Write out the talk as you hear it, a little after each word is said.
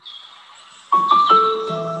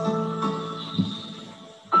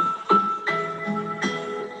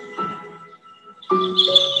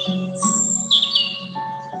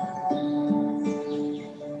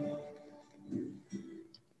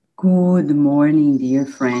morning, dear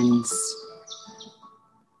friends.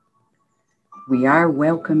 We are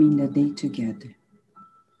welcoming the day together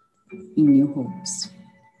in new hopes.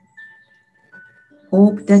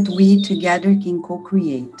 Hope that we together can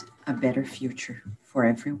co-create a better future for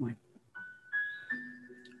everyone.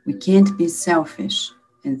 We can't be selfish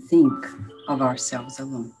and think of ourselves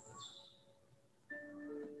alone.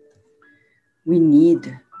 We need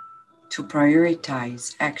to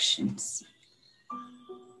prioritize actions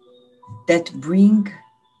that bring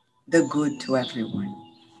the good to everyone.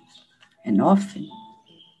 And often,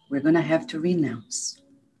 we're going to have to renounce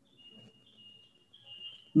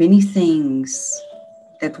many things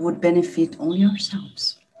that would benefit only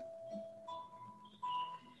ourselves.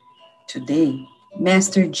 Today,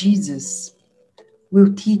 Master Jesus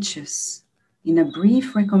will teach us in a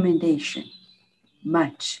brief recommendation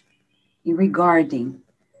much in regarding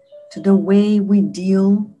to the way we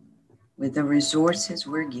deal with the resources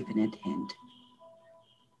we're given at hand,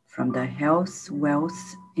 from the health,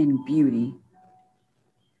 wealth, and beauty,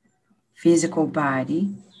 physical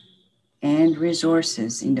body, and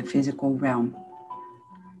resources in the physical realm.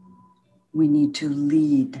 We need to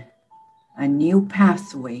lead a new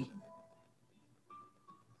pathway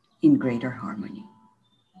in greater harmony.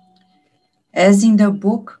 As in the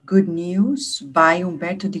book Good News by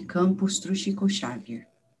Humberto de Campos Trúxico Xavier,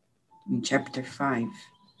 in chapter 5,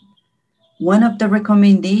 one of the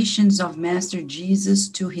recommendations of Master Jesus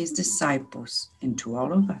to his disciples and to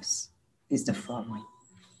all of us is the following.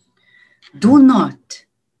 Do not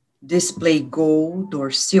display gold or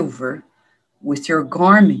silver with your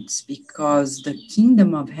garments, because the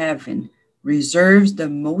kingdom of heaven reserves the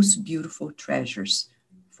most beautiful treasures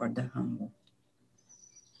for the humble.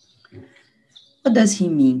 What does he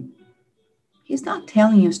mean? He's not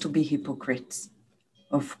telling us to be hypocrites.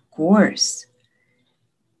 Of course,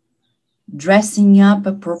 dressing up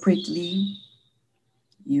appropriately,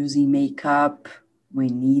 using makeup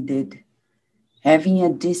when needed, having a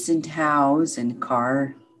decent house and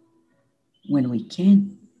car when we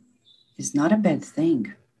can, is not a bad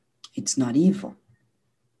thing. It's not evil.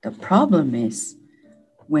 The problem is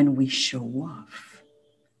when we show off,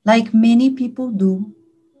 like many people do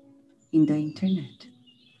in the internet.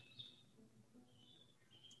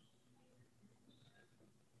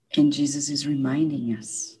 And Jesus is reminding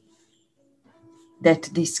us that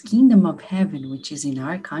this kingdom of heaven, which is in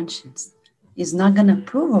our conscience, is not going to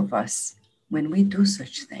approve of us when we do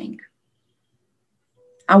such thing.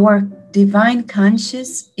 Our divine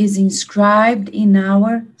conscience is inscribed in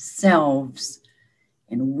ourselves,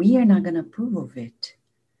 and we are not going to approve of it.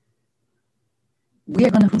 We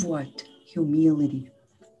are going to prove what? Humility.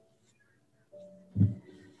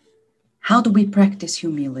 How do we practice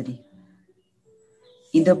humility?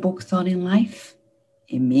 In the book Thought in Life,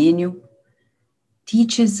 Emmanuel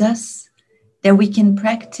teaches us that we can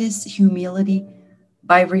practice humility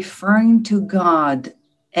by referring to God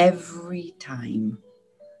every time.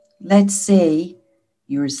 Let's say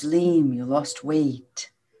you're slim, you lost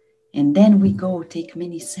weight, and then we go take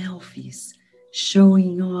many selfies,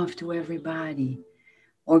 showing off to everybody,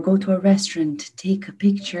 or go to a restaurant, take a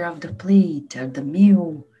picture of the plate or the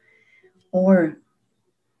meal, or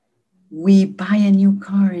we buy a new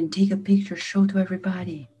car and take a picture, show to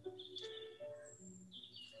everybody.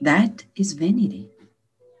 That is vanity,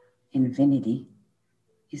 and vanity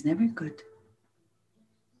is never good.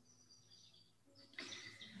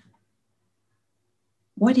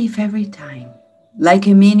 What if every time, like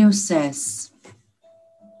Emmanuel says,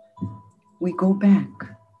 we go back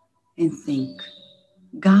and think,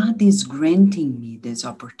 God is granting me this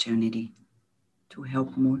opportunity to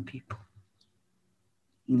help more people.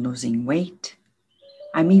 In losing weight,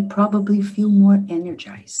 I may probably feel more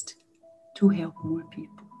energized to help more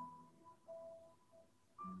people.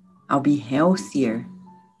 I'll be healthier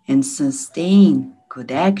and sustain good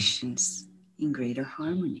actions in greater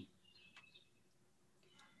harmony.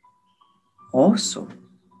 Also,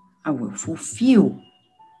 I will fulfill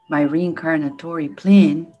my reincarnatory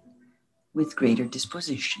plan with greater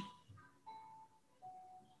disposition.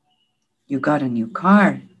 You got a new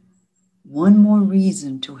car? One more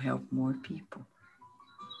reason to help more people,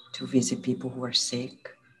 to visit people who are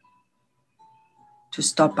sick, to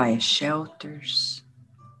stop by shelters,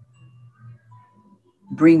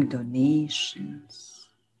 bring donations.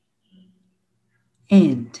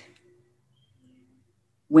 And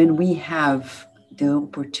when we have the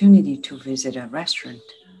opportunity to visit a restaurant,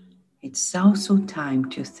 it's also time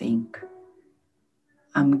to think,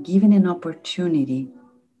 I'm given an opportunity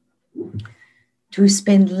to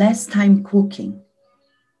spend less time cooking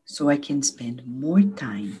so I can spend more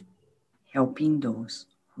time helping those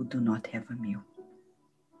who do not have a meal.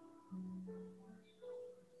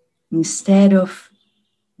 instead of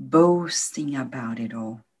boasting about it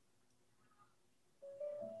all.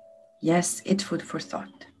 Yes, it's food for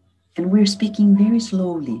thought. And we're speaking very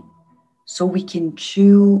slowly so we can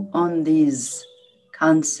chew on these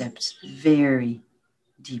concepts very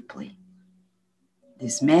deeply.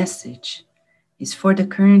 This message is for the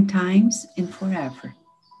current times and forever.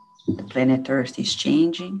 The planet Earth is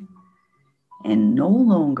changing, and no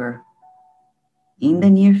longer in the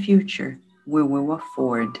near future we will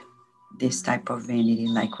afford this type of vanity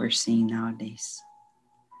like we're seeing nowadays.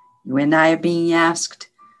 You and I are being asked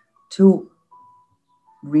to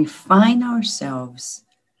refine ourselves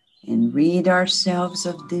and rid ourselves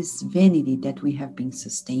of this vanity that we have been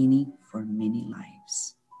sustaining for many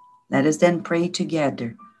lives. Let us then pray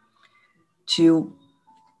together to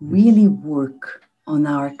really work on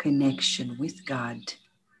our connection with God,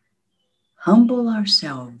 humble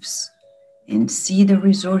ourselves, and see the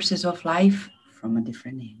resources of life from a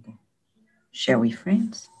different angle. Shall we,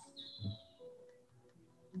 friends?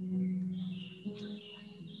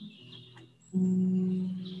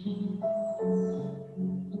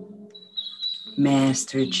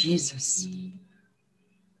 Master Jesus,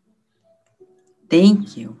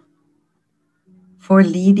 thank you for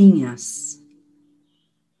leading us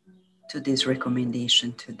to this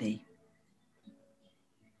recommendation today.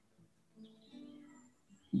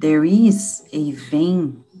 There is a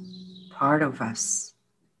vain part of us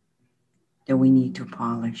that we need to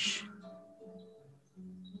polish,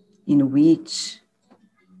 in which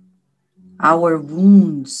our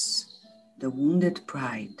wounds, the wounded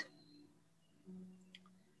pride,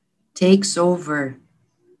 takes over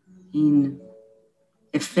in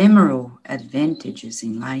ephemeral advantages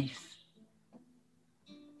in life,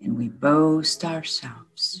 and we boast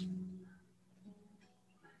ourselves,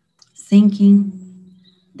 thinking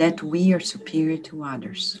that we are superior to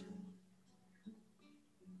others,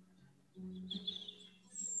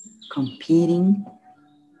 competing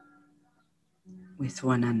with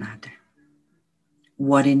one another.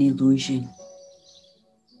 What an illusion.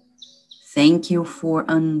 Thank you for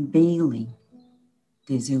unveiling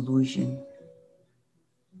this illusion,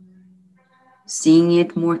 seeing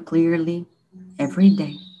it more clearly every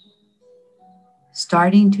day.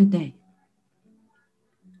 Starting today,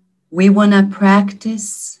 we want to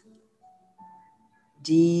practice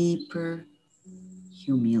deeper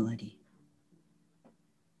humility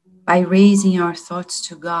by raising our thoughts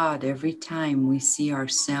to God every time we see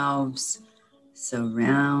ourselves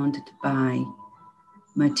surrounded by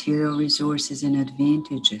material resources and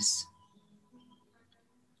advantages.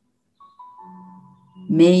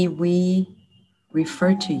 May we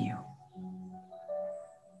refer to you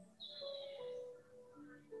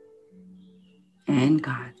and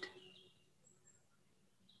God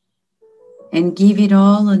and give it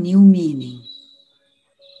all a new meaning: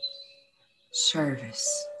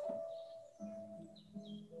 service.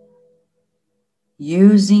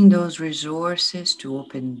 Using those resources to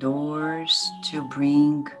open doors, to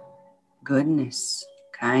bring goodness,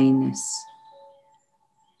 kindness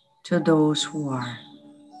to those who are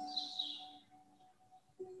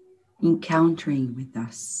encountering with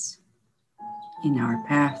us in our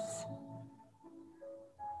path.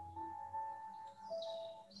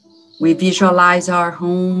 We visualize our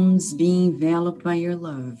homes being enveloped by your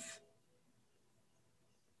love,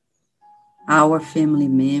 our family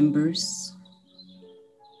members,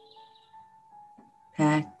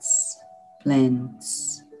 pets,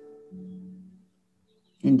 plants,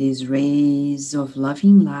 and these rays of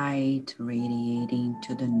loving light radiating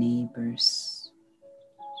to the neighbors,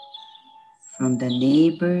 from the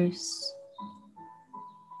neighbors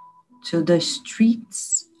to the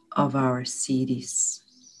streets of our cities,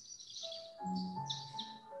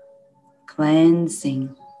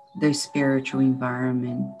 cleansing the spiritual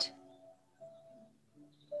environment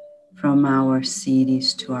from our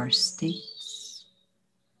cities to our states,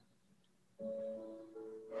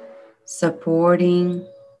 supporting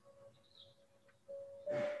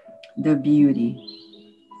the beauty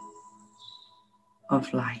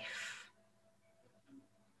of life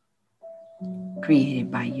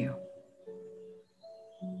created by you.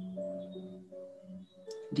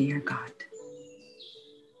 Dear God,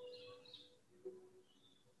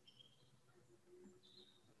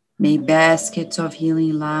 may baskets of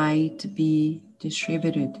healing light be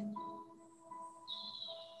distributed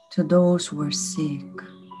to those who are sick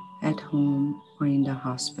at home or in the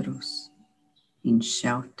hospitals, in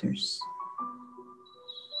shelters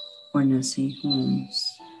or nursing homes,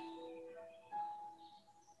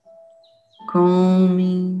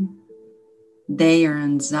 calming their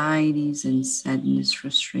anxieties and sadness,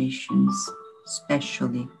 frustrations,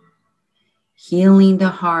 especially healing the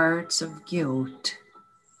hearts of guilt,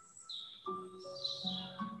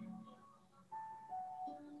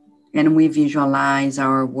 and we visualize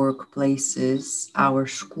our workplaces, our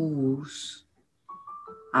schools,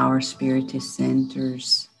 our spiritist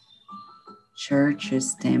centers,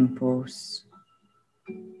 churches, temples,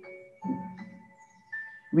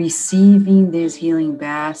 receiving these healing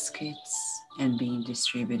baskets and being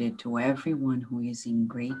distributed to everyone who is in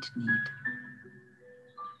great need.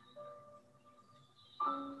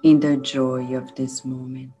 In the joy of this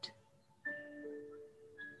moment,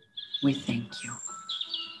 we thank you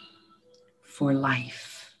for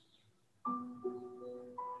life,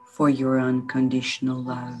 for your unconditional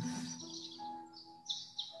love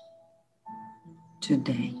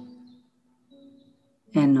today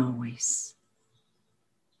and always,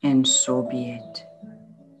 and so be it.